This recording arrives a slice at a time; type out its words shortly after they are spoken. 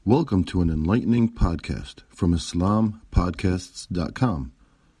Welcome to an enlightening podcast from IslamPodcasts.com.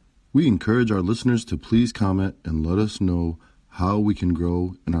 We encourage our listeners to please comment and let us know how we can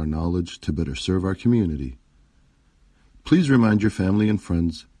grow in our knowledge to better serve our community. Please remind your family and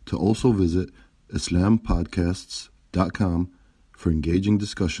friends to also visit IslamPodcasts.com for engaging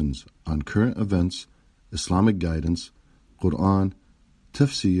discussions on current events, Islamic guidance, Quran,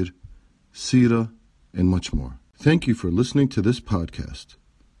 tafsir, seerah, and much more. Thank you for listening to this podcast.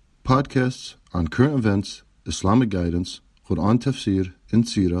 Podcasts on current events, Islamic guidance, Quran tafsir, and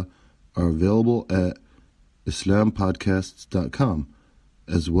seerah are available at IslamPodcasts.com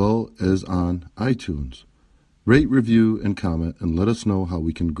as well as on iTunes. Rate, review, and comment and let us know how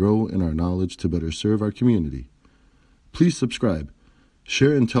we can grow in our knowledge to better serve our community. Please subscribe,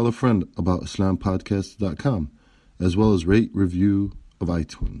 share and tell a friend about IslamPodcasts.com as well as rate, review of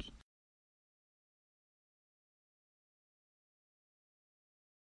iTunes.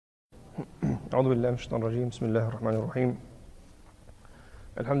 أعوذ بالله من الشيطان الرجيم بسم الله الرحمن الرحيم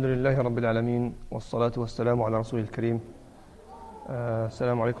الحمد لله رب العالمين والصلاة والسلام على رسول الكريم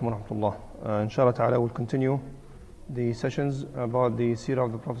السلام عليكم ورحمة الله Inshallah ta'ala we'll continue the sessions about the seerah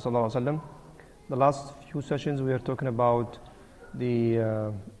of the Prophet sallallahu alaihi wasallam. The last few sessions we are talking about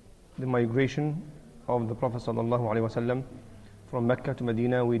the migration of the Prophet sallallahu alaihi wasallam from Mecca to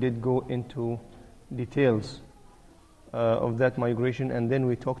Medina. We did go into details of that migration, and then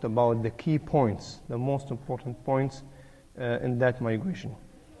we talked about the key points, the most important points in that migration.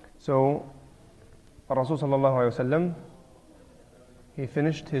 So Rasul sallallahu alaihi wasallam, he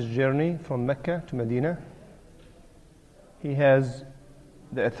finished his journey from Mecca to Medina. He has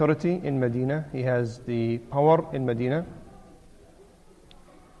the authority in Medina, he has the power in Medina.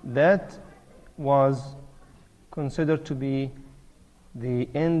 That was considered to be the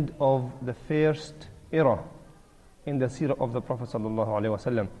end of the first era in the seerah of the Prophet sallallahu alaihi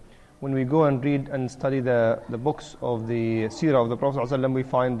wasallam. When we go and read and study the books of the seerah of the Prophet sallallahu alaihi wasallam, we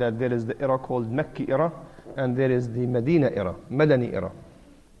find that there is the era called Makki era and there is the Medina era, Madani era,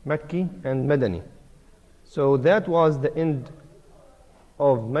 Makki and Madani. So that was the end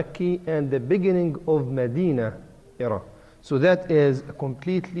of Makki and the beginning of Medina era. So that is a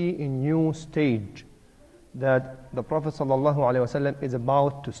completely new stage that the Prophet sallallahu alaihi wasallam is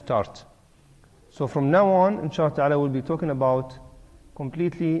about to start. So from now on, inshallah ta'ala, we'll be talking about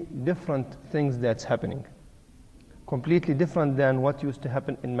completely different things that's happening. Completely different than what used to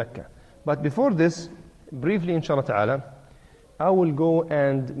happen in Mecca. But before this, briefly inshallah ta'ala, I will go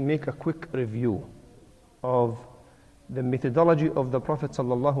and make a quick review of the methodology of the Prophet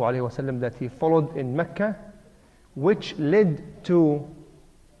sallallahu alaihi wasallam that he followed in Mecca, which led to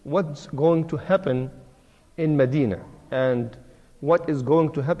what's going to happen in Medina. And what is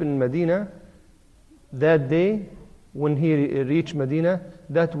going to happen in Medina that day when he reached Medina,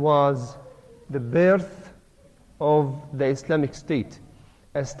 that was the birth of the Islamic State,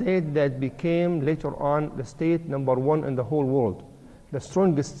 a state that became later on the state number one in the whole world, the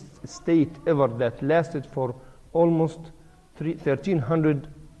strongest state ever that lasted for almost 1300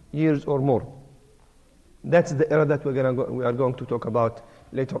 years or more. That's the era that we are going to talk about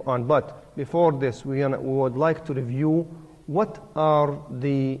later on. But before this, we would like to review what are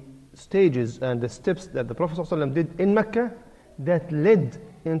the stages and the steps that the Prophet ﷺ did in Mecca that led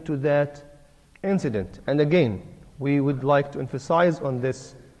into that incident. And again, we would like to emphasize on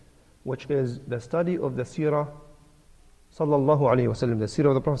this, which is the study of the seerah sallallahu alaihi wasallam. The seerah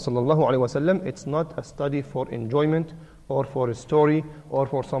of the Prophet sallallahu alaihi wasallam, it's not a study for enjoyment or for a story or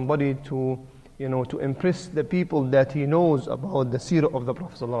for somebody to impress the people that he knows about the seerah of the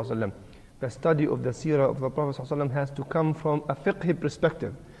Prophet sallallahu alaihi wasallam. The study of the seerah of the Prophet sallallahu alaihi wasallam has to come from a fiqh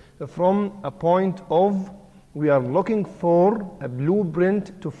perspective, from a point of we are looking for a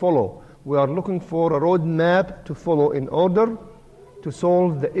blueprint to follow. We are looking for a roadmap to follow in order to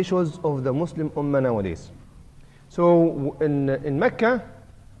solve the issues of the Muslim Ummah nowadays. So in Mecca,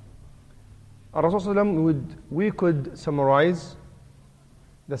 Rasulullah we could summarize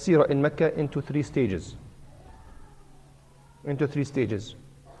the seerah in Mecca into three stages. And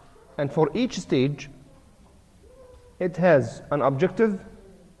for each stage, it has an objective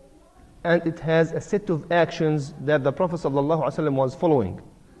and it has a set of actions that the Prophet ﷺ was following.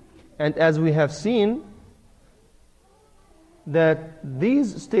 And as we have seen, that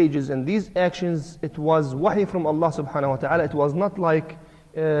these stages and these actions, it was wahi from Allah subhanahu wa ta'ala. It was not like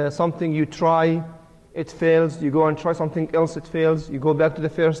something you try, it fails, you go and try something else, it fails, you go back to the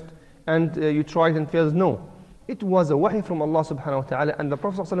first and you try it and fails. No. It was a wahi from Allah subhanahu wa ta'ala, and the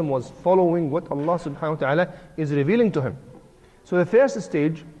Prophet ﷺ was following what Allah subhanahu wa ta'ala is revealing to him. So the first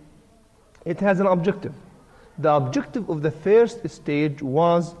stage, it has an objective. The objective of the first stage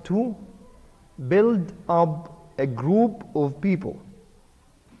was to build up a group of people.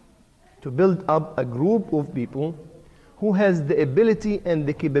 To build up a group of people who has the ability and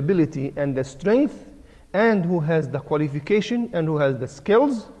the capability and the strength and who has the qualification and who has the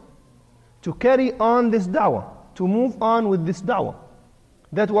skills to carry on this da'wah, to move on with this da'wah.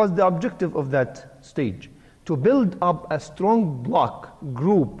 That was the objective of that stage. To build up a strong block,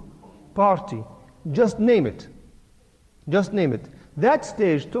 group, party, just name it. Just name it. That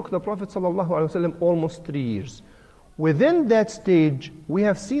stage took the Prophet ﷺ almost 3 years. Within that stage, we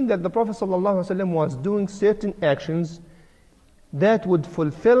have seen that the Prophet ﷺ was doing certain actions that would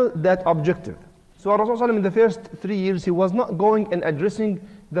fulfill that objective. So Rasulullah in the first 3 years, he was not going and addressing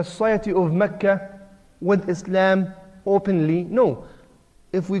the society of Mecca with Islam openly. No.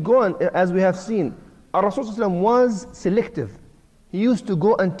 If we go on, as we have seen, Rasulullah was selective. He used to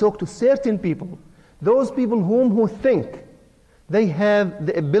go and talk to certain people. Those people who think they have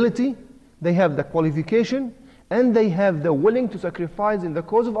the ability, they have the qualification, and they have the willing to sacrifice in the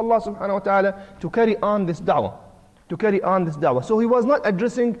cause of Allah subhanahu wa ta'ala to carry on this da'wah. To carry on this da'wah. So he was not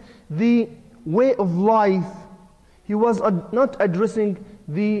addressing the way of life. He was not addressing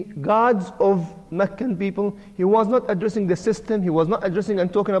the gods of Meccan people. He was not addressing the system. He was not addressing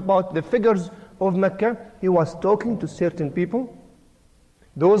and talking about the figures of Mecca. He was talking to certain people.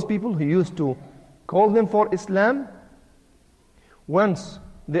 Those people he used to call them for Islam. Once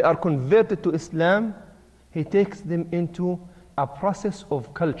they are converted to Islam, he takes them into a process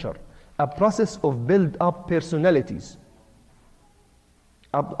of culture, a process of build-up personalities.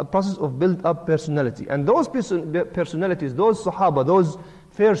 A process of build-up personality. And those personalities, those Sahaba, those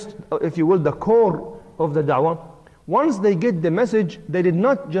first, if you will, the core of the da'wah, once they get the message, they did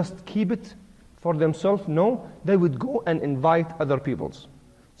not just keep it for themselves, no, they would go and invite other peoples,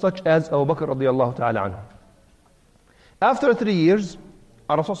 such as Abu Bakr radiallahu ta'ala anhu. After 3 years,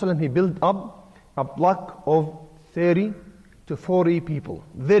 Rasulullah he built up a block of 30 to 40 people,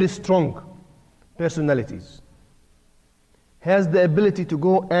 very strong personalities. Has the ability to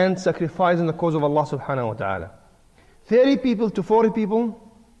go and sacrifice in the cause of Allah subhanahu wa ta'ala. 30 people to 40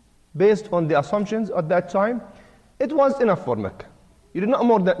 people, based on the assumptions at that time, it was enough for Mecca. You did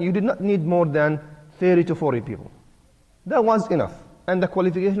not need more than 30 to 40 people. That was enough. And the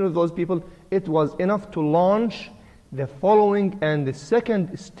qualification of those people, it was enough to launch the following and the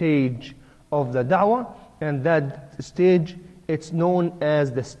second stage of the da'wah. And that stage, it's known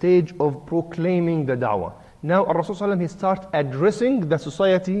as the stage of proclaiming the da'wah. Now, Rasul he starts addressing the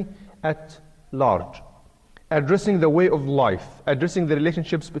society at large, addressing the way of life, addressing the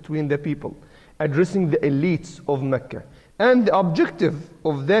relationships between the people, addressing the elites of Mecca. And the objective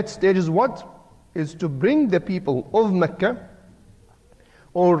of that stage is what? Is to bring the people of Mecca,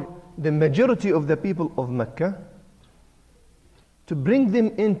 or the majority of the people of Mecca, to bring them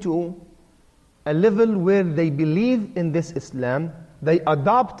into a level where they believe in this Islam, they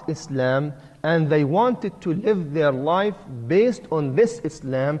adopt Islam, and they wanted to live their life based on this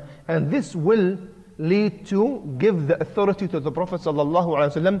Islam, and this will lead to give the authority to the Prophet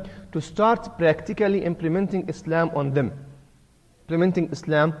ﷺ to start practically implementing Islam on them. Implementing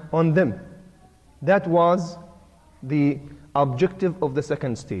Islam on them. That was the objective of the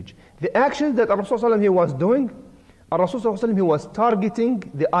second stage. The actions that Rasulullah he was doing, Rasulullah he was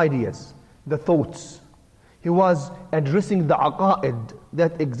targeting the ideas, the thoughts. He was addressing the aqa'id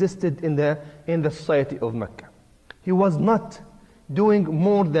that existed in the society of Mecca. He was not doing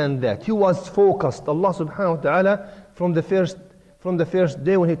more than that. He was focused. Allah subhanahu wa ta'ala from the first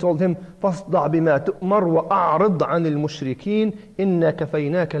day when he told him فَاصْدَعْ بِمَا تُؤْمَرْ وَأَعْرِضْ عَنِ الْمُشْرِكِينَ إِنَّا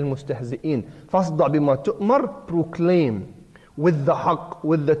كَفَيْنَاكَ الْمُسْتَهْزِئِينَ فَاصْدَعْ بِمَا تُؤْمَرْ, proclaim with the haqq,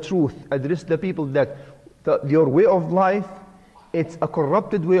 with the truth. Address the people that your way of life, it's a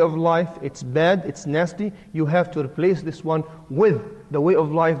corrupted way of life, it's bad, it's nasty. You have to replace this one with the way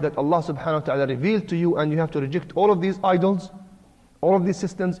of life that Allah subhanahu wa ta'ala revealed to you, and you have to reject all of these idols, all of these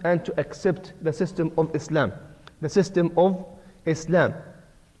systems, and to accept the system of Islam. The system of Islam.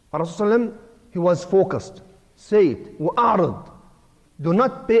 Rasulullah, he was focused. Say it. وَأَعْرِضْ. Do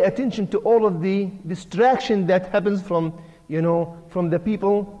not pay attention to all of the distraction that happens from the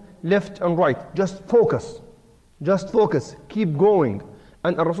people left and right. Just focus. Just focus. Keep going.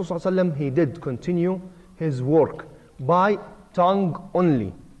 And Rasulullah he did continue his work by tongue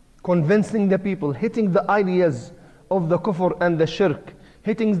only, convincing the people, hitting the ideas of the kufr and the shirk,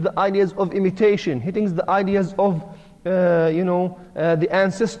 hitting the ideas of imitation, hitting the ideas of the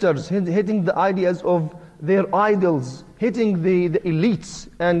ancestors, hitting the ideas of their idols, hitting the elites,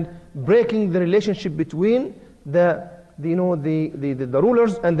 and breaking the relationship between the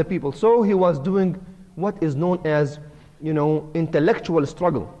rulers and the people. So he was doing what is known as, intellectual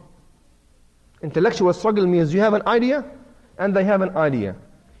struggle. Intellectual struggle means you have an idea and they have an idea.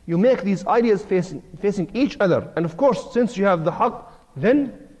 You make these ideas facing each other. And of course, since you have the haqq,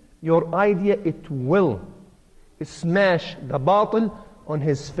 then your idea, it will smash the batil on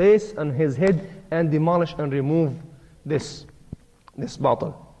his face and his head and demolish and remove this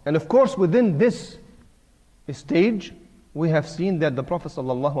batil. And of course, within this stage, we have seen that the Prophet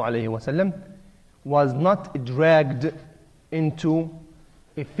ﷺ was not dragged into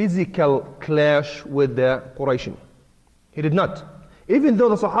a physical clash with the Quraysh. He did not. Even though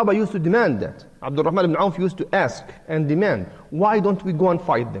the Sahaba used to demand that. Abdul Rahman ibn Auf used to ask and demand, why don't we go and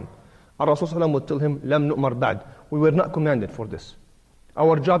fight them? Rasulullah would tell him, Lam nu'mar ba'd. We were not commanded for this.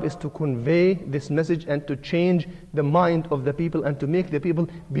 Our job is to convey this message and to change the mind of the people and to make the people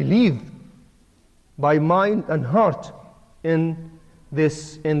believe by mind and heart in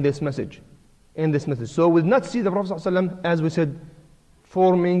this message. So we did not see the Prophet ﷺ, as we said,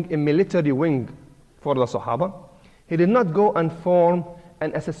 forming a military wing for the Sahaba. He did not go and form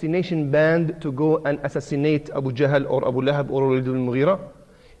an assassination band to go and assassinate Abu Jahl or Abu Lahab or Walid al-Mughira.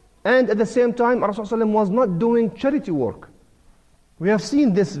 And at the same time, Rasulullah was not doing charity work. We have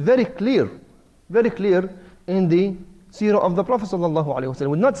seen this very clear in the seerah of the Prophet ﷺ.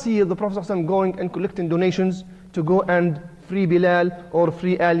 We did not see the Prophet ﷺ going and collecting donations to go and free Bilal or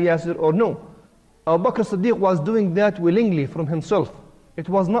free Al Yasir, or no. Abu Bakr Siddiq was doing that willingly from himself. It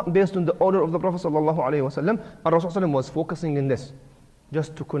was not based on the order of the Prophet ﷺ. Rasulullah was focusing in this,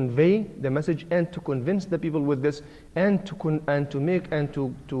 just to convey the message and to convince the people with this, and to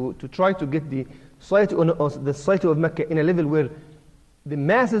try to get the society of Mecca in a level where the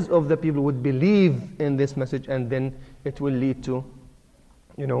masses of the people would believe in this message, and then it will lead to,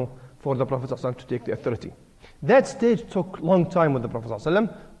 for the Prophet ﷺ to take the authority. That stage took a long time with the Prophet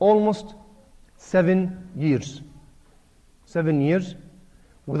ﷺ, almost 7 years. 7 years,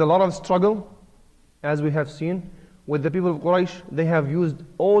 with a lot of struggle, as we have seen. With the people of Quraysh, they have used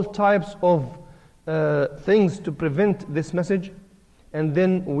all types of things to prevent this message. And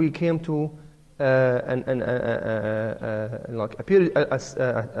then we came to a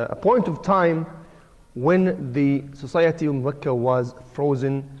point of time when the society of Mecca was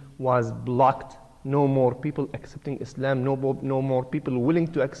frozen, was blocked. No more people accepting Islam, no more people willing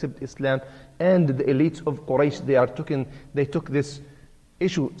to accept Islam. And the elites of Quraysh, they took this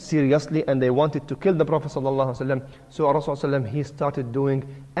issue seriously, and they wanted to kill the Prophet ﷺ. So Rasulullah, he started doing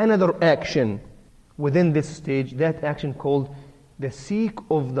another action within this stage, that action called the Seek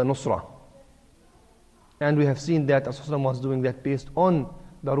of the Nusra. And we have seen that Rasulullah was doing that based on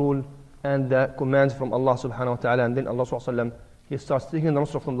the rule and the commands from Allah subhanahu wa ta'ala. And then Allah ﷺ, he starts taking the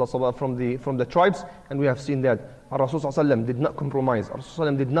Nusra from the tribes, and we have seen that Rasulullah did not compromise.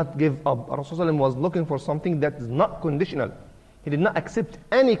 Rasulullah did not give up. Rasulullah was looking for something that is not conditional. He did not accept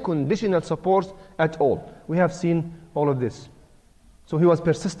any conditional support at all. We have seen all of this. So he was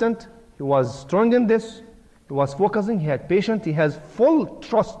persistent, he was strong in this, he was focusing, he had patience, he has full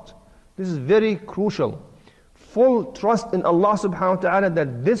trust. This is very crucial. Full trust in Allah subhanahu wa ta'ala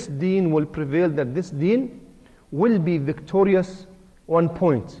that this deen will prevail, that this deen will be victorious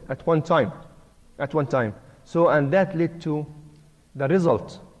at one time. So, and that led to the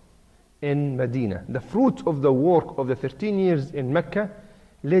result in Medina. The fruit of the work of the 13 years in Mecca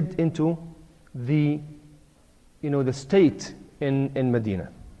led into the state in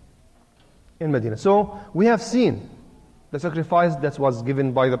Medina. So we have seen the sacrifice that was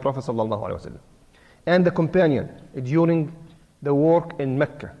given by the Prophet ﷺ and the companion during the work in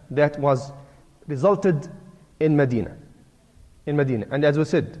Mecca that was resulted in Medina. And as we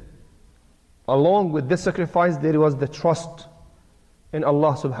said, along with this sacrifice, there was the trust in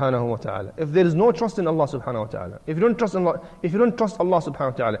Allah subhanahu wa ta'ala. If there is no trust in Allah subhanahu wa ta'ala, if you don't trust Allah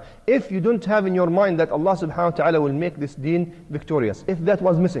subhanahu wa ta'ala, if you don't have in your mind that Allah subhanahu wa ta'ala will make this deen victorious, if that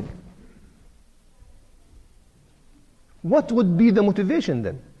was missing, what would be the motivation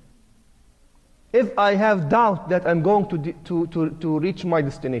then? If I have doubt that I'm going to reach my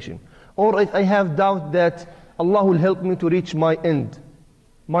destination, or if I have doubt that Allah will help me to reach my end,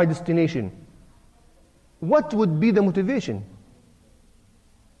 my destination, what would be the motivation?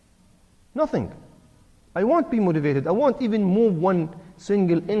 Nothing. I won't be motivated. I won't even move one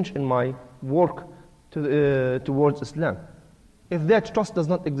single inch in my work towards Islam. If that trust does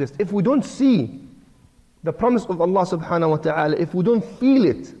not exist, if we don't see the promise of Allah subhanahu wa ta'ala, if we don't feel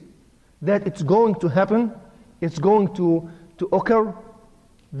it, that it's going to happen, it's going to occur,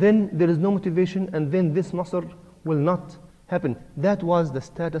 then there is no motivation, and then this Nasr will not happen. That was the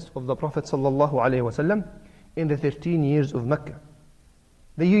status of the Prophet sallallahu alaihi wasallam in the 13 years of Mecca.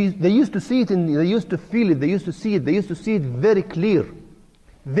 They used to see it, they used to feel it, they used to see it, they used to see it very clear,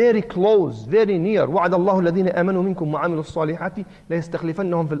 very close, very near. وَعَدَ اللَّهُ الَّذِينَ آمَنُوا مِنكُمْ وَعَمِلُوا الصَّالِحَاتِ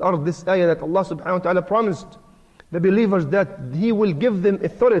لَيَسْتَخْلِفَنَّهُمْ فِي الْأَرْضِ. This ayah that Allah subhanahu wa ta'ala promised the believers that He will give them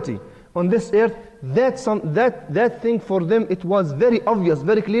authority on this earth. That thing for them, it was very obvious,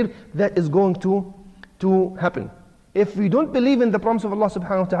 very clear, that is going to happen. If we don't believe in the promise of Allah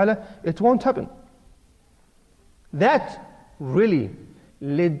subhanahu wa ta'ala, it won't happen. That really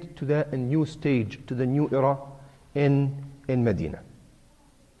led to a new stage, to the new era in Medina.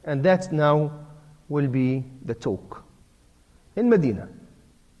 And that now will be the talk. In Medina,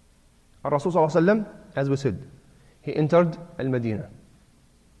 Rasul sallallahu alaihi wasallam, as we said, he entered Al-Medina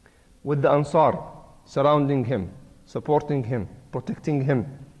with the Ansar surrounding him, supporting him, protecting him.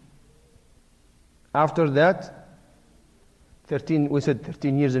 After that, 13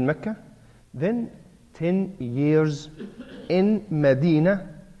 years in Mecca, then 10 years in Medina,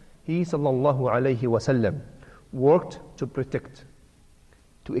 he sallallahu alayhi wasallam worked to protect,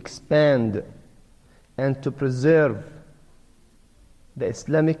 to expand, and to preserve the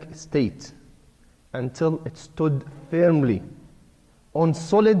Islamic State until it stood firmly on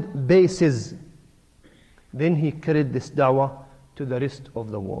solid basis. Then he carried this da'wah to the rest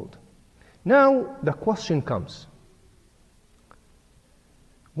of the world. Now the question comes,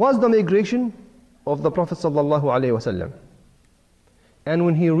 was the migration of the Prophet sallallahu alaihi wasallam, and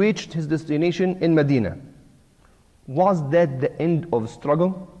when he reached his destination in Medina, was that the end of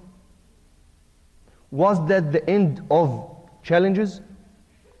struggle? Was that the end of challenges?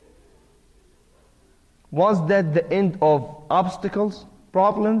 Was that the end of obstacles,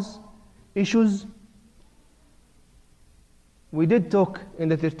 problems, issues? We did talk in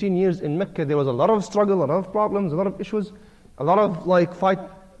the 13 years in Mecca, there was a lot of struggle, a lot of problems, a lot of issues, a lot of fight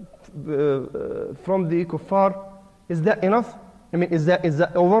from the kuffar. Is that enough? I mean, is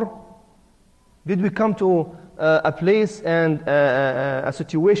that over? Did we come to a place and a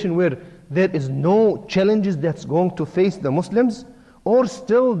situation where there is no challenges that's going to face the Muslims? Or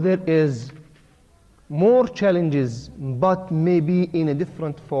still there is more challenges, but maybe in a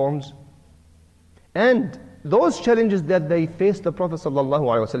different forms? And those challenges that they faced the Prophet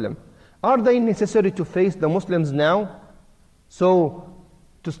ﷺ, are they necessary to face the Muslims now? So,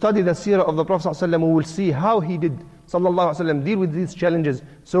 to study the seerah of the Prophet ﷺ, we will see how he did ﷺ deal with these challenges,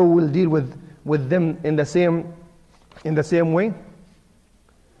 so we will deal with them in the same way.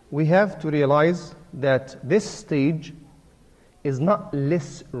 We have to realize that this stage is not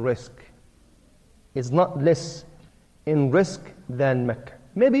less risk. It's not less in risk than Mecca.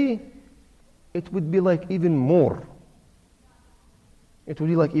 Maybe it would be even more. It would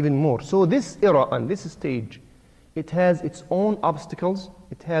be even more. So this era and this stage, it has its own obstacles,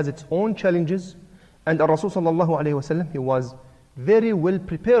 it has its own challenges, and Rasul sallallahu alayhi wasallam, he was very well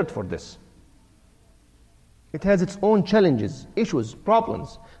prepared for this. It has its own challenges, issues,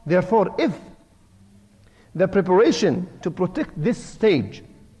 problems. Therefore, if the preparation to protect this stage,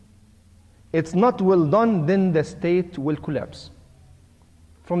 it's not well done, then the state will collapse.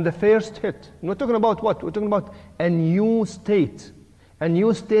 From the first hit. And we're talking about what? We're talking about a new state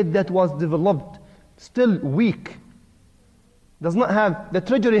that was developed, still weak, does not have the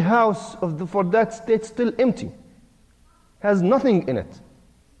treasury house for that state still empty, has nothing in it.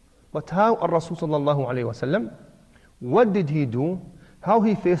 But how Rasul sallallahu alayhi wasallam, what did he do? How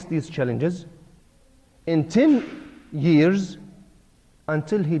he faced these challenges in 10 years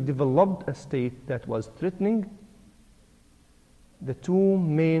until he developed a state that was threatening the two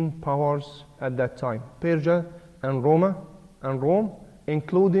main powers at that time, Persia and Rome,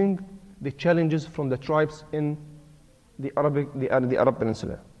 including the challenges from the tribes in the Arab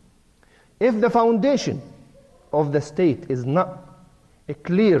Peninsula. If the foundation of the state is not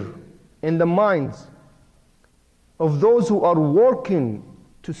clear in the minds of those who are working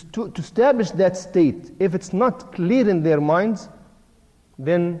to establish that state, if it's not clear in their minds,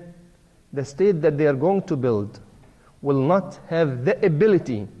 then the state that they are going to build will not have the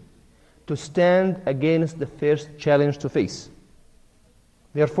ability to stand against the first challenge to face.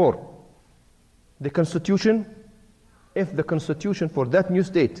 Therefore, the constitution, if the constitution for that new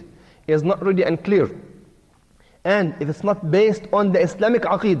state is not ready and clear, and if it's not based on the Islamic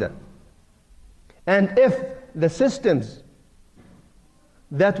Aqidah, and if the systems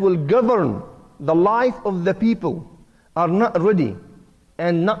that will govern the life of the people are not ready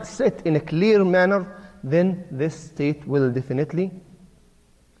and not set in a clear manner, then this state will definitely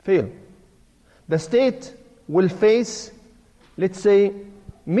fail. The state will face, let's say,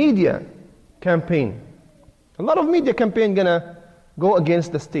 media campaign. A lot of media campaign gonna go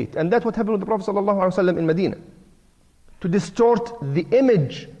against the state, and that's what happened with the Prophet ﷺ in Medina. to distort the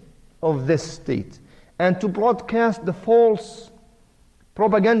image of this state, and to broadcast the false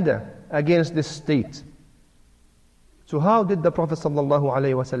propaganda against this state. So how did the Prophet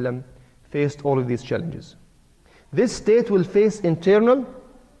ﷺ face all of these challenges? This state will face internal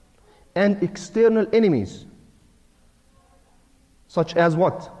and external enemies, such as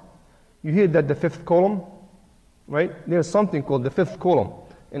what? You hear that the fifth column, right? There's something called the fifth column.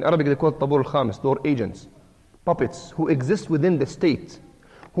 In Arabic they call it Tabur al-Khamis, door agents, puppets who exist within the state,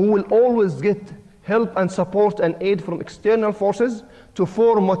 who will always get help and support and aid from external forces to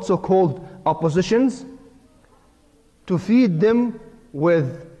form what's so-called oppositions, to feed them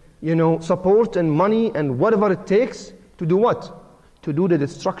with, support and money and whatever it takes to do what? To do the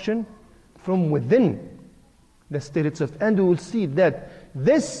destruction from within the state itself. And we will see that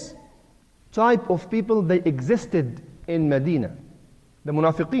this type of people, they existed in Medina. The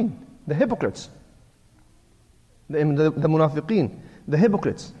munafiqeen, the hypocrites. The munafiqeen, the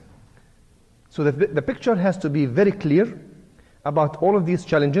hypocrites. So the picture has to be very clear about all of these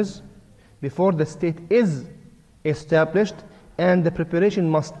challenges before the state is established, and the preparation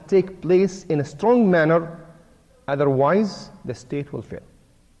must take place in a strong manner, otherwise the state will fail.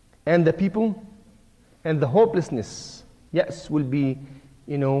 And the people and the hopelessness, yes, will be,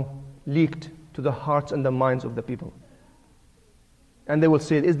 leaked to the hearts and the minds of the people. And they will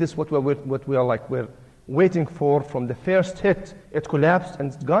say, is this what we are like? We're waiting for from the first hit, it collapsed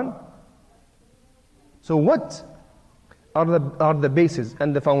and it's gone? So what are the bases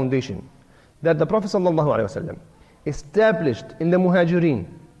and the foundation that the Prophet ﷺ established in the Muhajirin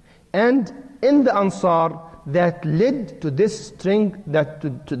and in the Ansar that led to this string,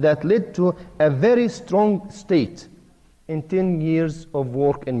 that led to a very strong state in 10 years of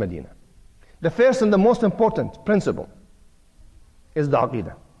work in Medina? The first and the most important principle is the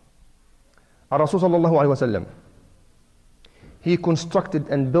Aqidah. Rasul sallallahu alayhi wa sallam, he constructed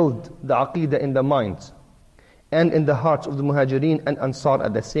and built the Aqidah in the minds and in the hearts of the Muhajirin and Ansar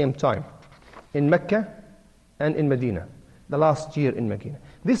at the same time, in Mecca and in Medina, the last year in Medina.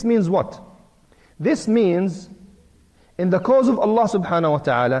 This means what? This means, in the cause of Allah subhanahu wa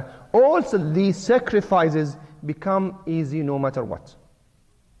ta'ala, all these sacrifices become easy no matter what.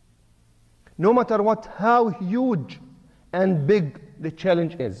 No matter what, how huge and big the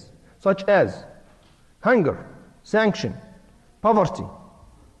challenge is, such as hunger, sanction, poverty,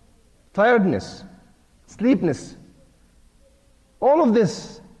 tiredness, sleepiness. All of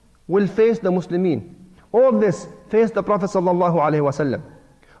this will face the Muslimin. All of this faced the Prophet sallallahu alaihi wasallam.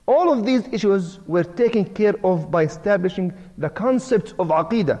 All of these issues were taken care of by establishing the concept of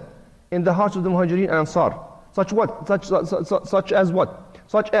Aqidah in the hearts of the Muhajirin and Ansar. Such as what?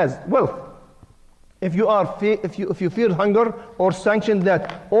 Such as wealth. If you fear hunger or sanction,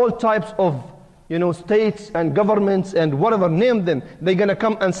 that all types of states and governments and whatever, name them, they're gonna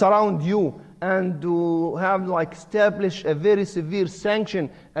come and surround you and to have establish a very severe sanction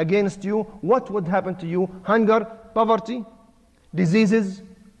against you. What would happen to you? Hunger, poverty, diseases,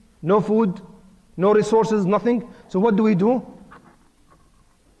 no food, no resources, nothing. So what do we do?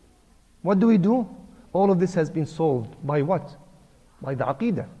 What do we do? All of this has been solved by what? By the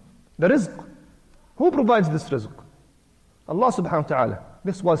Aqidah, the rizq. Who provides this rizq? Allah subhanahu wa ta'ala.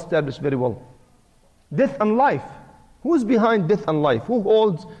 This was established very well. Death and life. Who is behind death and life? Who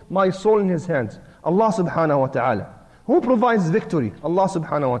holds my soul in his hands? Allah subhanahu wa ta'ala. Who provides victory? Allah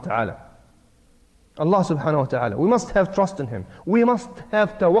subhanahu wa ta'ala. Allah subhanahu wa ta'ala. We must have trust in him. We must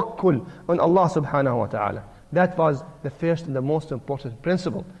have tawakkul on Allah subhanahu wa ta'ala. That was the first and the most important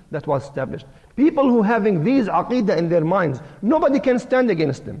principle that was established. People who having these aqidah in their minds, nobody can stand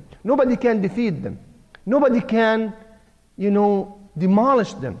against them. Nobody can defeat them. Nobody can,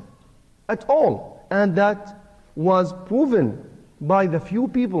 demolish them at all. And that was proven by the few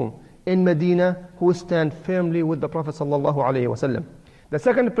people in Medina who stand firmly with the Prophet sallallahu alaihi wasallam. The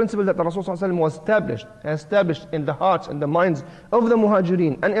second principle that the Rasul sallallahu alaihi wasallam was established in the hearts and the minds of the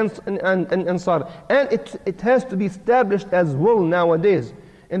Muhajirin and Ansar, and it has to be established as well nowadays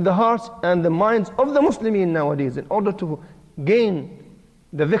in the hearts and the minds of the Muslimin nowadays in order to gain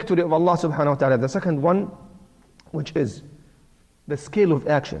the victory of Allah subhanahu wa ta'ala. The second one, which is the scale of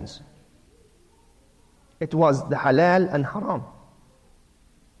actions. It was the halal and haram.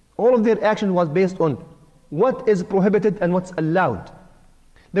 All of their action was based on what is prohibited and what's allowed.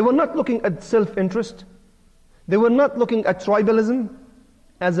 They were not looking at self-interest. They were not looking at tribalism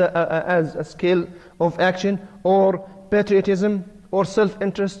as a scale of action, or patriotism, or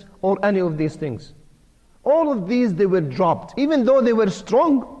self-interest, or any of these things. All of these, they were dropped. Even though they were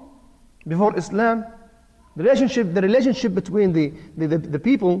strong before Islam, the relationship between the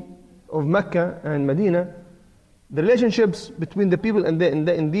people of Mecca and Medina, the relationships between the people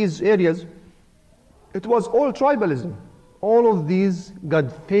in these areas, it was all tribalism. All of these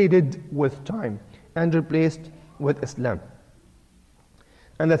got faded with time and replaced with Islam.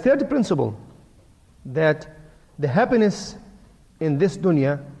 And the third principle, that the happiness in this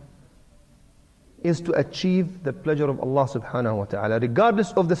dunya is to achieve the pleasure of Allah subhanahu wa ta'ala,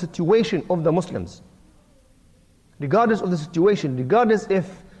 regardless of the situation of the Muslims. Regardless of the situation, regardless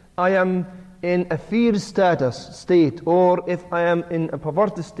if I am in a fear state, or if I am in a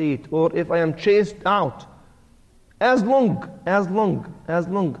poverty state, or if I am chased out. As long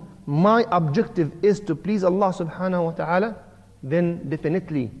my objective is to please Allah subhanahu wa ta'ala, then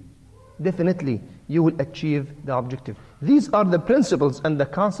definitely you will achieve the objective. These are the principles and the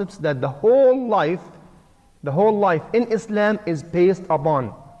concepts that the whole life in Islam is based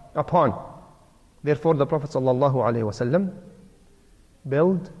upon. Therefore, the Prophet sallallahu alaihi wasallam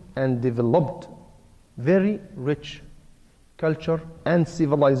built and developed very rich culture and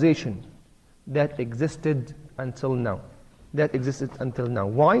civilization that existed until now.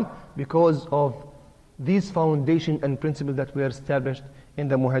 Why? Because of these foundation and principles that were established in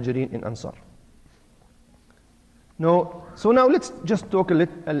the Muhajirin and Ansar. So now let's just talk a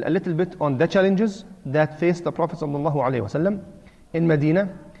little bit on the challenges that faced the Prophet sallallahu alaihi wasallam in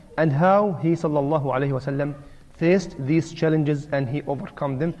Medina, and how he sallallahu alaihi wasallam faced these challenges and he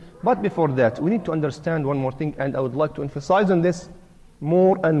overcome them. But before that, we need to understand one more thing, and I would like to emphasize on this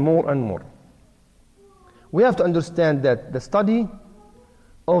more and more. We have to understand that the study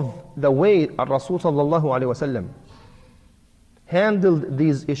of the way Rasul sallallahu alaihi wasallam handled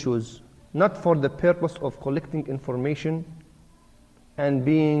these issues, not for the purpose of collecting information and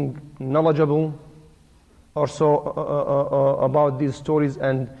being knowledgeable or so about these stories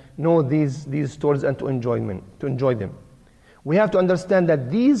and know these stories and to enjoy them. We have to understand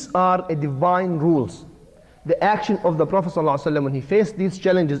that these are a divine rules. The action of the Prophet ﷺ when he faced these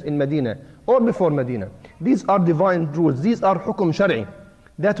challenges in Medina or before Medina, these are divine rules. These are hukum shari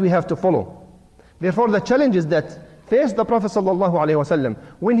that we have to follow. Therefore, the challenges that faced the Prophet ﷺ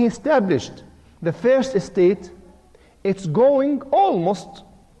when he established the first estate, it's going almost,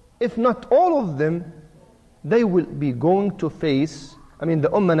 if not all of them, they will be going to face, the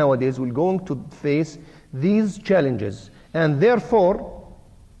ummah nowadays will going to face these challenges. And therefore,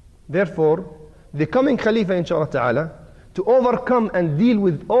 the coming Khalifa inshaAllah ta'ala, to overcome and deal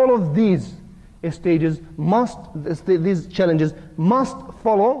with all of these stages, these challenges must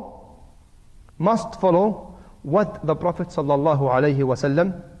follow what the Prophet sallallahu alaihi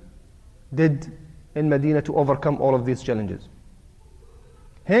wasallam did in Medina to overcome all of these challenges.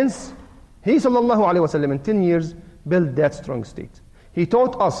 Hence, he sallallahu alaihi wasallam in 10 years built that strong state. He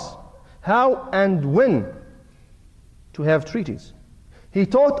taught us how and when to have treaties. He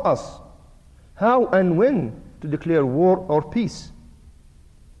taught us how and when to declare war or peace.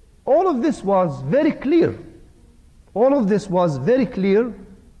 All of this was very clear.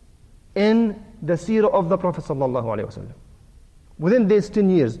 In the seerah of the Prophet sallallahu alaihi wasallam. Within these 10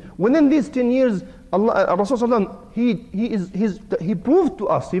 years, Rasulullah he proved to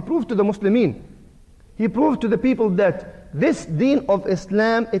us, he proved to the Muslimin, he proved to the people that this deen of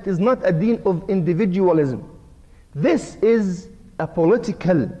Islam, it is not a deen of individualism. This is a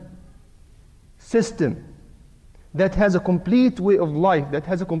political system that has a complete way of life, that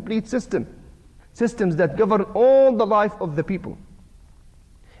has a complete systems that govern all the life of the people.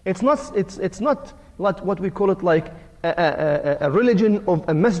 It's not like what we call it like a religion of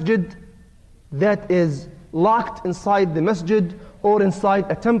a masjid that is locked inside the masjid or inside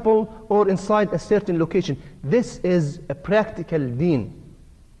a temple or inside a certain location. This is a practical deen.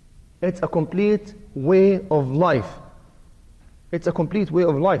 It's a complete way of life.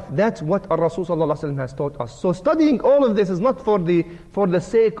 That's what Rasul sallallahu alaihi wasallam has taught us. So studying all of this is not for the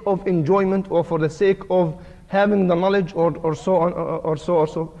sake of enjoyment or for the sake of having the knowledge or so on or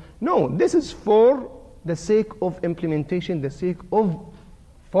so. No, this is for the sake of implementation, the sake of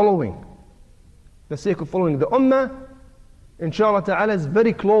following. The ummah, inshallah ta'ala, is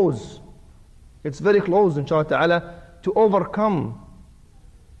very close. It's very close, inshallah ta'ala, to overcome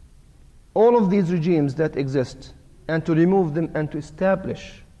all of these regimes that exist and to remove them and to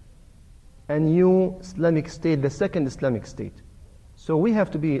establish a new Islamic state, the second Islamic state. So we have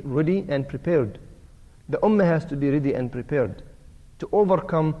to be ready and prepared. The ummah has to be ready and prepared to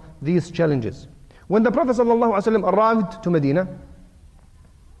overcome these challenges. When the Prophet ﷺ arrived to Medina,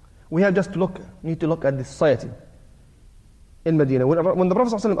 we have just need to look at the society in Medina. When the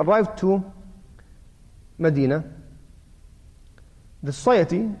Prophet ﷺ arrived to Medina, the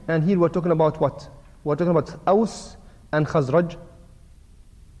society, and here we're talking about what? We're talking about Aus and Khazraj.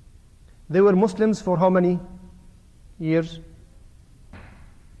 They were Muslims for how many years.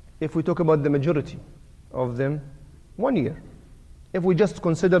 If we talk about the majority of them, 1 year. If we just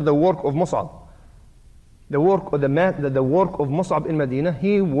consider the work of Mus'ab, the work of Mus'ab in Medina,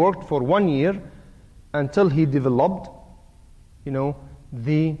 he worked for 1 year until he developed,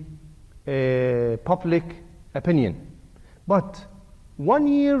 the public opinion. But 1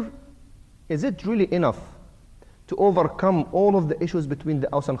 year, is it really enough to overcome all of the issues between the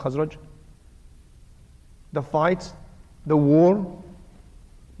Aus and Khazraj? The fights, the war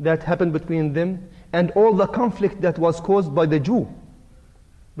that happened between them, and all the conflict that was caused by the Jew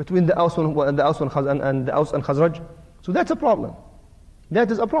between the Aus and Khazraj. So that's a problem.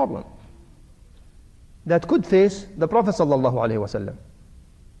 That is a problem that could face the Prophet sallallahu alaihi wasallam.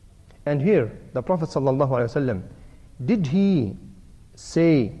 And here, the Prophet sallallahu alaihi wasallam, did he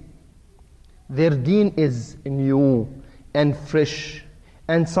say their deen is new and fresh,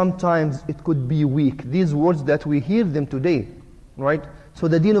 and sometimes it could be weak? These words that we hear them today, right? So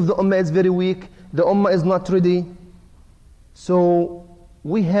the deen of the ummah is very weak, the ummah is not ready. So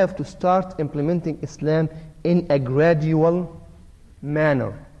we have to start implementing Islam in a gradual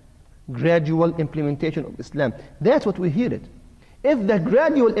manner. Gradual implementation of Islam. That's what we hear it. If the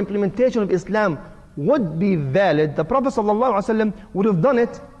gradual implementation of Islam would be valid, the Prophet ﷺ would have done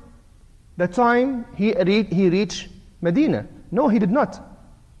it the time he reached Medina. No, he did not.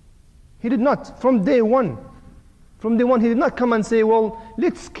 He did not. From day one, he did not come and say, well,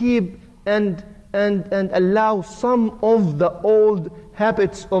 let's keep and allow some of the old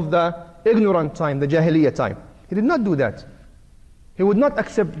habits of the ignorant time, the Jahiliyyah time. He did not do that. He would not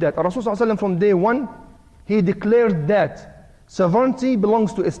accept that. Rasulullah ﷺ from day one, he declared that sovereignty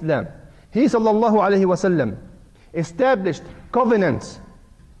belongs to Islam. He sallallahu alayhi wasallam established covenants,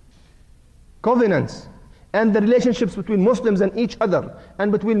 and the relationships between Muslims and each other,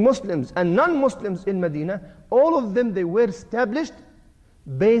 and between Muslims and non-Muslims in Medina. All of them, they were established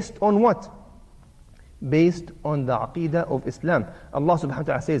based on what? Based on the aqidah of Islam. Allah subhanahu wa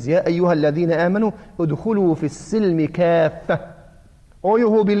ta'ala says, Ya ayyuha alladhina amanu udkhulu fi silmi kaffah. All you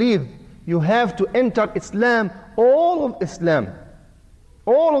who believe, you have to enter Islam, all of Islam.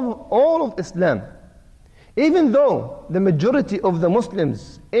 All of Islam. Even though the majority of the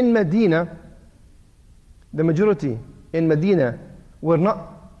Muslims in Medina, were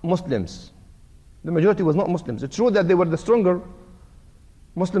not Muslims. The majority was not Muslims. It's true that they were the stronger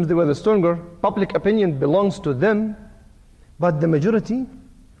Muslims, they were the stronger. Public opinion belongs to them, but the majority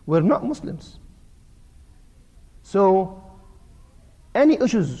were not Muslims. So, any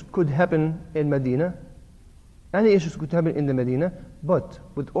issues could happen in Medina, but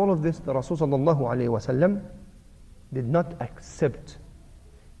with all of this, the Rasul sallallahu alayhi wasallam did not accept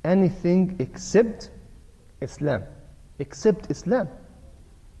anything except Islam.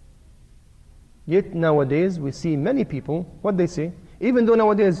 Yet nowadays we see many people, what they say, even though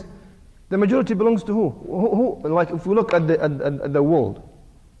nowadays the majority belongs to who? Like if we look at the world,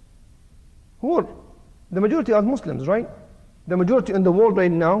 the majority are Muslims, right? The majority in the world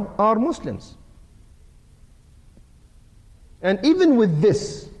right now are Muslims. And even with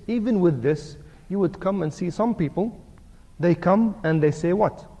this, you would come and see some people, they come and they say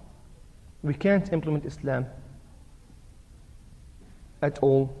what? We can't implement Islam at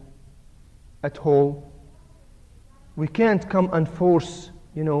all. We can't come and force,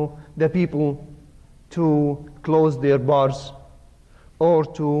 the people to close their bars or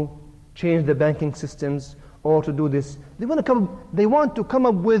to change the banking systems or to do this. They want to come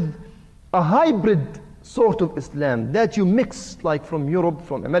up with a hybrid sort of Islam that you mix, like from Europe,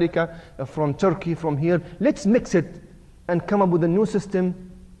 from America, from Turkey, from here. Let's mix it and come up with a new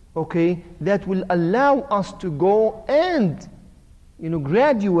system, okay, that will allow us to go and,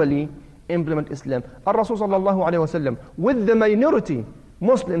 gradually implement Islam. Ar-Rasul sallallahu alayhi wasallam, with the minority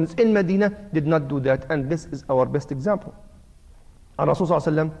Muslims in Medina, did not do that, and this is our best example. Ar-Rasul sallallahu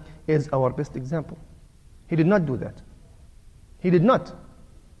alayhi wasallam is our best example. He did not do that. He did not.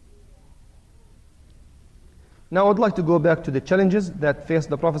 Now I would like to go back to the challenges that faced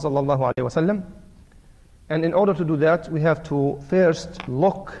the Prophet sallallahu alaihi wasallam. And in order to do that, we have to first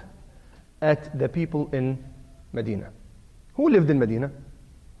look at the people in Medina. Who lived in Medina?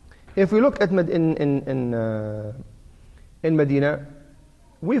 If we look at in Medina,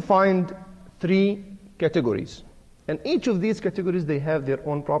 we find 3 categories. And each of these categories, they have their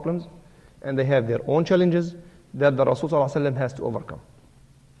own problems and they have their own challenges that the Rasul sallallahu alaihi wasallam has to overcome.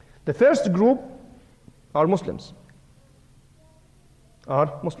 The first group are Muslims.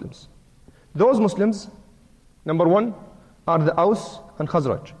 Those Muslims, number 1, are the Aus and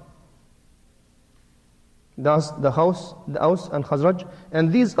Khazraj. That's the Aus and Khazraj,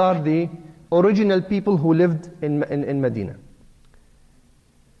 and these are the original people who lived in Medina.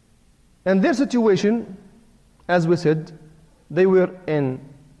 And their situation, as we said, they were in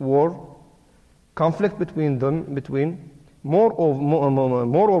war, conflict between them,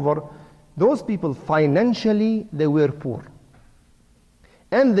 moreover, those people financially, they were poor.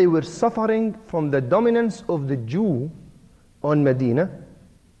 And they were suffering from the dominance of the Jew on Medina.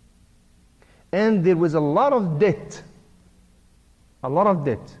 And there was a lot of debt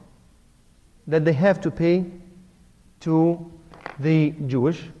that they have to pay to the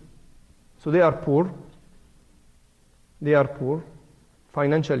Jewish. So they are poor.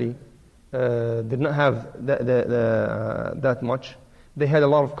 Financially, did not have that much. They had a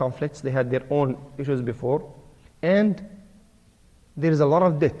lot of conflicts. They had their own issues before. And there is a lot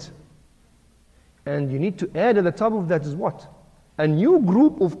of debt. And you need to add at the top of that is what? A new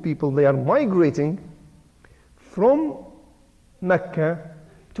group of people, they are migrating from Mecca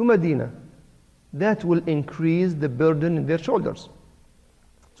to Medina. That will increase the burden in their shoulders.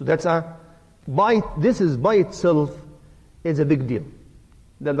 So this is by itself is a big deal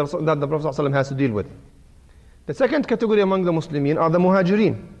that the Prophet ﷺ has to deal with. The second category among the Muslimin are the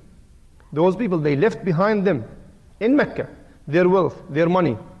Muhajirin. Those people, they left behind them in Mecca their wealth, their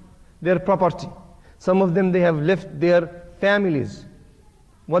money, their property. Some of them, they have left their families.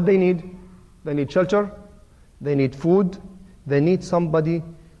 What they need? They need shelter, they need food, they need somebody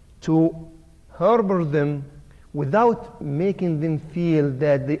to harbor them without making them feel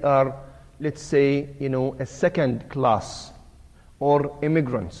that they are, let's say, a second class or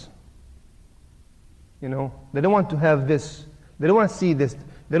immigrants. They don't want to have this. They don't want to see this.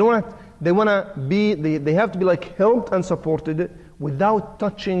 They have to be like helped and supported without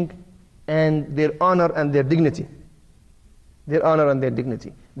touching their honor and their dignity.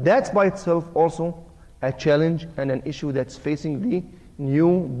 That's by itself also a challenge and an issue that's facing the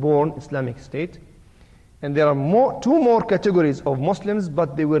newborn Islamic State. And there are two more categories of Muslims,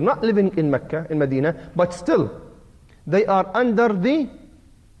 but they were not living in Mecca, in Medina, but still they are under the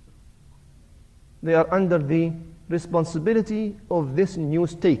responsibility of this new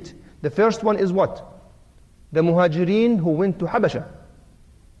state. The first one is what? The Muhajirin who went to Habasha.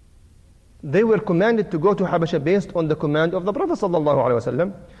 They were commanded to go to Habasha based on the command of the Prophet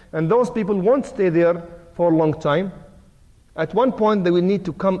ﷺ. And those people won't stay there for a long time. At one point they will need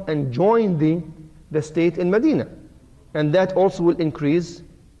to come and join the state in Medina. And that also will increase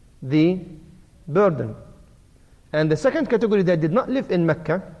the burden. And the second category that did not live in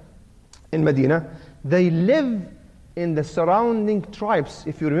Mecca, in Medina, they live in the surrounding tribes.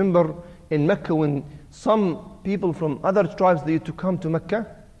 If you remember in Mecca, when some people from other tribes, they used to come to Mecca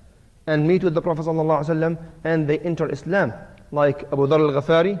and meet with the Prophet ﷺ, and they enter Islam, like Abu Dharr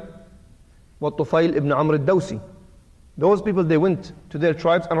al-Ghafari, wa Tufayl ibn Amr al-Dawsi. Those people, they went to their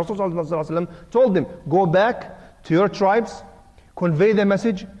tribes, and Rasulullah ﷺ told them, go back to your tribes, convey the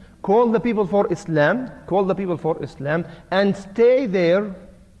message, call the people for Islam, and stay there,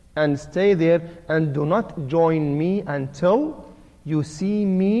 and do not join me until you see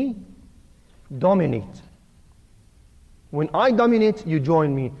me dominate. When I dominate, you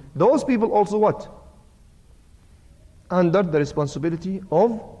join me. Those people also what? Under the responsibility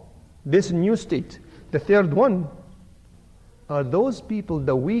of this new state. The third one are those people,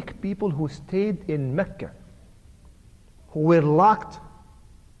 the weak people who stayed in Mecca, who were locked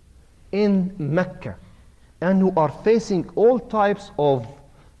in Mecca, and who are facing all types of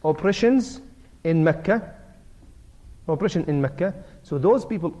oppression in Mecca. So those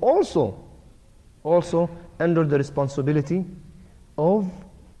people also under the responsibility of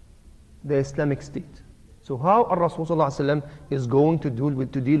the Islamic State. So how Rasulullah is going to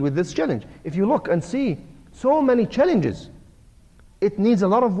deal with this challenge? If you look and see so many challenges, it needs a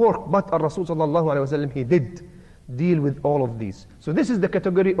lot of work, but Rasulullah he did deal with all of these. So this is the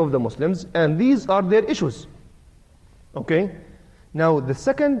category of the Muslims, and these are their issues. Okay? Now the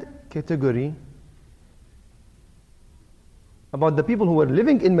second category about the people who were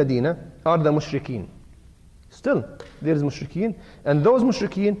living in Medina are the mushrikeen. Still, there is mushrikeen, and those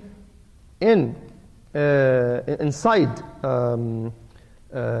mushrikeen inside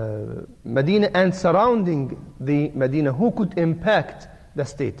Medina and surrounding the Medina, who could impact the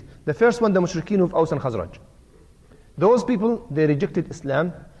state. The first one, the mushrikeen of Aus and Khazraj. Those people, they rejected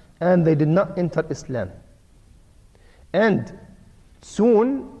Islam and they did not enter Islam. And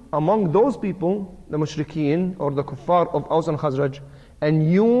soon, among those people, the mushrikeen or the kuffar of Aus and Khazraj, a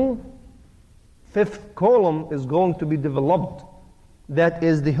new fifth column is going to be developed. That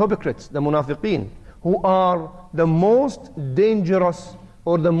is the hypocrites, the munafiqeen, who are the most dangerous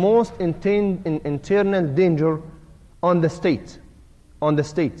or the most internal danger on the state.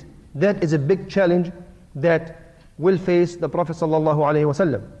 That is a big challenge that will face the Prophet sallallahu alaihi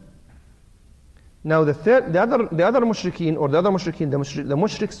wasallam. Now the other mushrikeen, or the other mushrikeen, the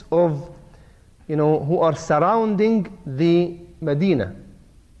mushriks of, who are surrounding the Medina,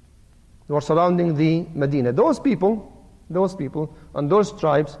 those people and those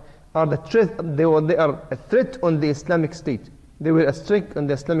tribes are they are a threat on the Islamic State. They were a threat on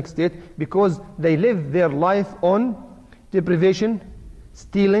the Islamic State because they live their life on deprivation,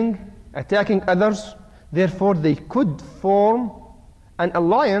 stealing, attacking others. Therefore, they could form an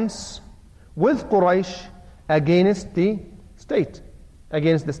alliance with Quraysh against the state.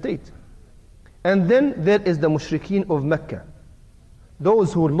 And then there is the mushrikeen of Mecca.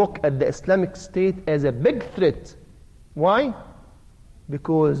 Those who look at the Islamic State as a big threat. Why?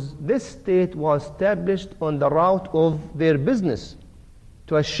 Because this state was established on the route of their business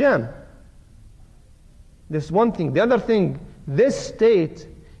to Asham. This one thing. The other thing, this state,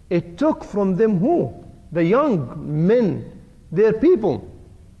 it took from them who? The young men, their people.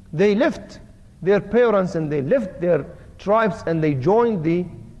 They left their parents and they left their tribes and they joined the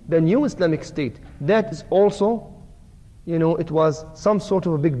new Islamic State. That is also, it was some sort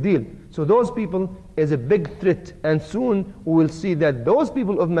of a big deal. So those people is a big threat. And soon we will see that those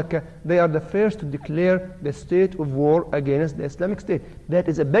people of Mecca, they are the first to declare the state of war against the Islamic State. That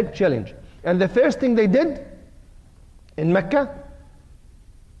is a big challenge. And the first thing they did in Mecca,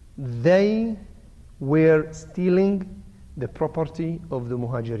 they were stealing the property of the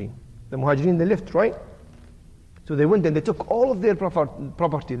Muhajirin. The Muhajirin, they left, right? So they went and they took all of their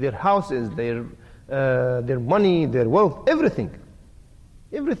property, their houses, their money, their wealth, everything.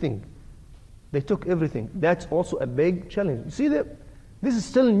 They took everything. That's also a big challenge. You see that this is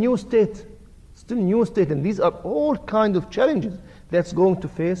still a new state, and these are all kind of challenges that's going to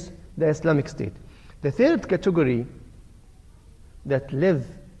face the Islamic State. The third category that live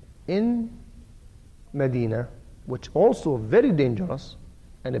in Medina, which also very dangerous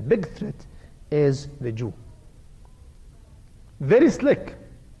and a big threat, is the Jew. Very slick.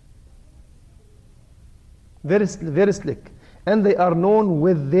 Very slick. And they are known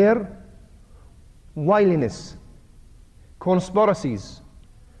with their wiliness, conspiracies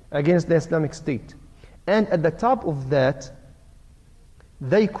against the Islamic State. And at the top of that,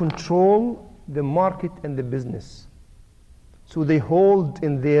 they control the market and the business. So they hold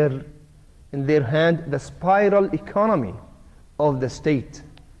in their hand the spiral economy of the state.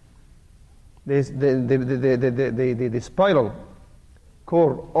 The spiral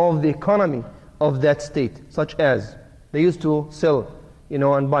core of the economy of that state, such as they used to sell,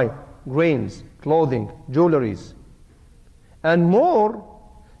 and buy grains, clothing, jewelries. And more,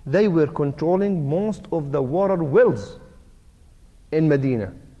 they were controlling most of the water wells in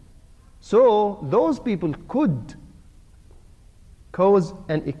Medina. So those people could cause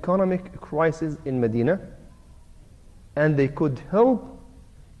an economic crisis in Medina, and they could help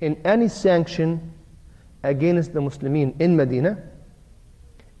in any sanction against the Muslimin in Medina.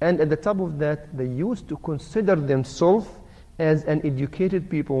 And at the top of that, they used to consider themselves as an educated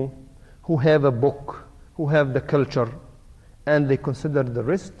people who have a book, who have the culture, and they consider the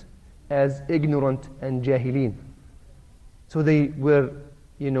rest as ignorant and jahilin. So they were,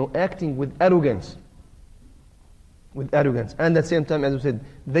 acting with arrogance. And at the same time, as we said,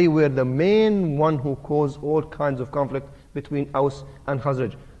 they were the main one who caused all kinds of conflict between Aus and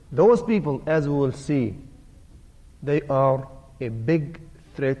Khazraj. Those people, as we will see, they are a big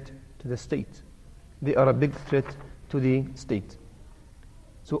threat to the state. They are a big threat to the state.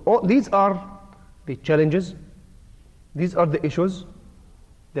 So these are the challenges, these are the issues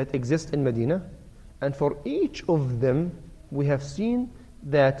that exist in Medina, and for each of them we have seen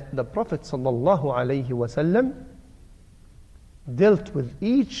that the Prophet ﷺ dealt with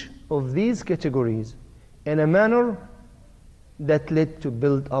each of these categories in a manner that led to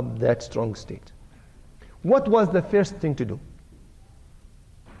build up that strong state. What was the first thing to do?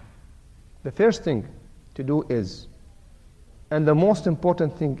 The first thing to do is, and the most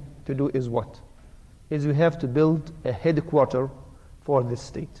important thing to do is what? Is we have to build a headquarter for this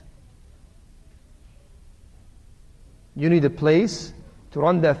state. You need a place to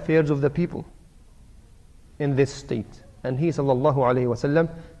run the affairs of the people in this state. And he, sallallahu alayhi wasallam,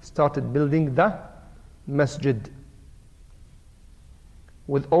 started building the masjid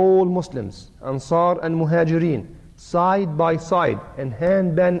with all Muslims, Ansar and Muhajirin, side by side and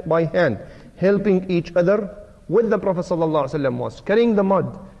hand by hand, helping each other with the Prophet ﷺ was carrying the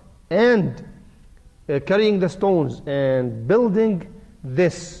mud and carrying the stones and building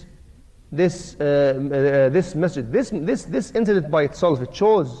this masjid. This incident by itself, it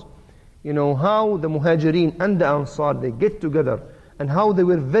shows, how the Muhajirin and the Ansar, they get together and how they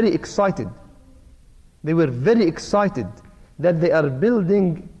were very excited. They were very excited that they are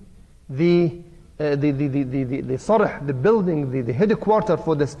building the sarh, the building, the headquarter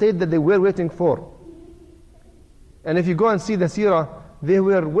for the state that they were waiting for. And if you go and see the seerah, they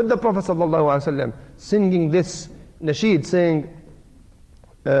were with the Prophet ﷺ singing this nasheed, saying,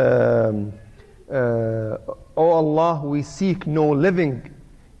 O Allah, we seek no living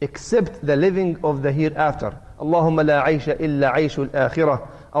except the living of the hereafter. Allahumma la aisha illa aishu al-akhirah.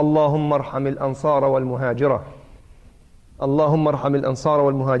 Allahumma arham al-ansara wal-muhajirah. Allahumma arham al-ansara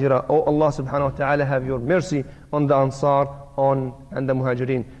wal-muhajirah. O Allah subhanahu wa ta'ala, have your mercy on the Ansar and the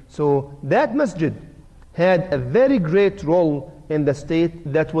Muhajirin. So that masjid had a very great role in the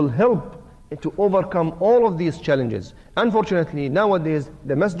state that will help to overcome all of these challenges. Unfortunately, nowadays,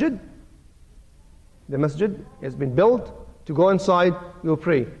 the masjid has been built to go inside, you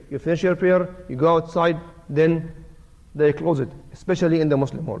pray. You finish your prayer, you go outside, then they close it, especially in the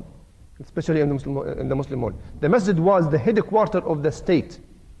Muslim world. Especially in the Muslim world. The masjid was the headquarter of the state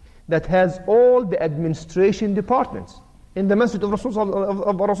that has all the administration departments in the masjid of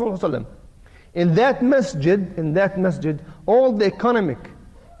Rasulullah. In that masjid, all the economic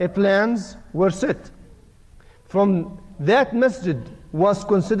plans were set. From that masjid was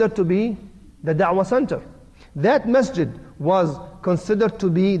considered to be the da'wah center. That masjid was considered to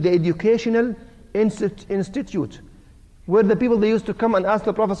be the educational institute, where the people, they used to come and ask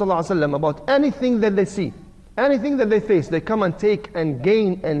the Prophet ﷺ about anything that they see, anything that they face. They come and take and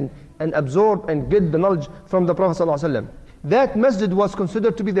gain and absorb and get the knowledge from the Prophet ﷺ. That masjid was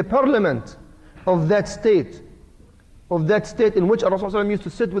considered to be the parliament of that state in which Rasulullah used to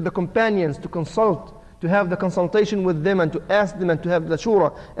sit with the companions to consult, to have the consultation with them and to ask them and to have the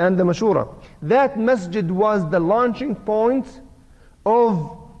shura and the mashura. That masjid was the launching point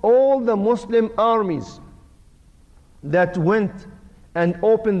of all the Muslim armies that went and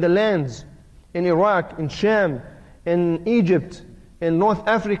opened the lands in Iraq, in Sham, in Egypt, in North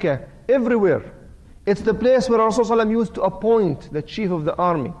Africa, everywhere. It's the place where Rasulullah used to appoint the chief of the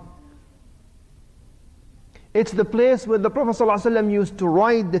army. It's the place where the Prophet ﷺ used to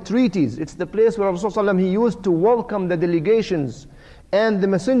write the treaties. It's the place where Rasulullah he used to welcome the delegations and the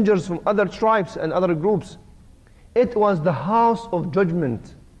messengers from other tribes and other groups. It was the house of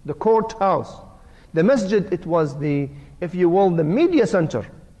judgment, the courthouse. The masjid, it was the, if you will, the media center,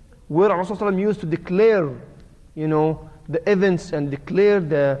 where Rasulullah used to declare, the events and declare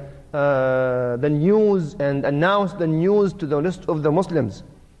the news and announce the news to the rest of the Muslims.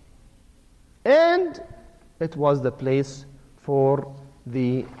 And it was the place for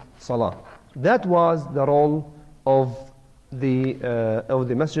the salah. That was the role of the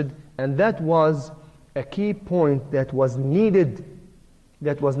masjid, and that was a key point that was needed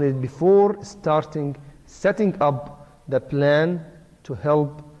before setting up the plan to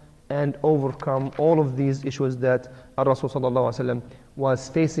help and overcome all of these issues that Rasul sallallahu alaihi wasallam was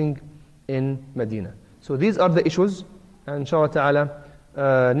facing in Medina. So these are the issues, and inshallah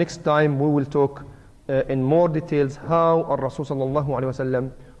ta'ala, next time we will talk in more details how Rasul sallallahu alaihi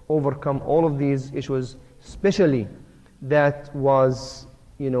wasallam overcome all of these issues, especially that was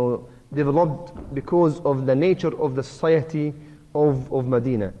developed because of the nature of the society of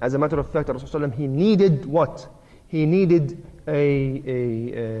Medina. As a matter of fact, Rasul he needed what? He needed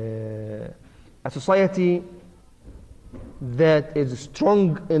a society that is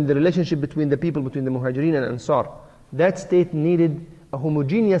strong in the relationship between the people, between the Muhajirin and Ansar. That state needed a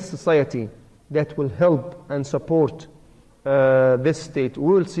homogeneous society that will help and support this state.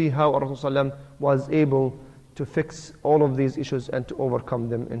 We will see how Rasulullah was able to fix all of these issues and to overcome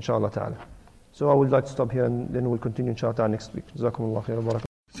them, inshallah ta'ala. So I would like to stop here, and then we'll continue inshallah ta'ala next week. Jazakumullah khair wa barakatuh.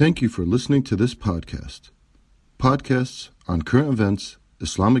 Thank you for listening to this podcast. Podcasts on current events,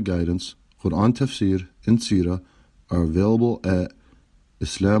 Islamic guidance, Quran tafsir, and seerah are available at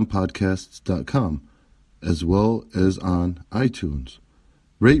islampodcasts.com, as well as on iTunes.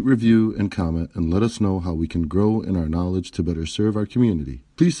 Rate, review, and comment, and let us know how we can grow in our knowledge to better serve our community.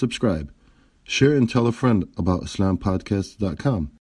 Please subscribe, share, and tell a friend about islampodcasts.com.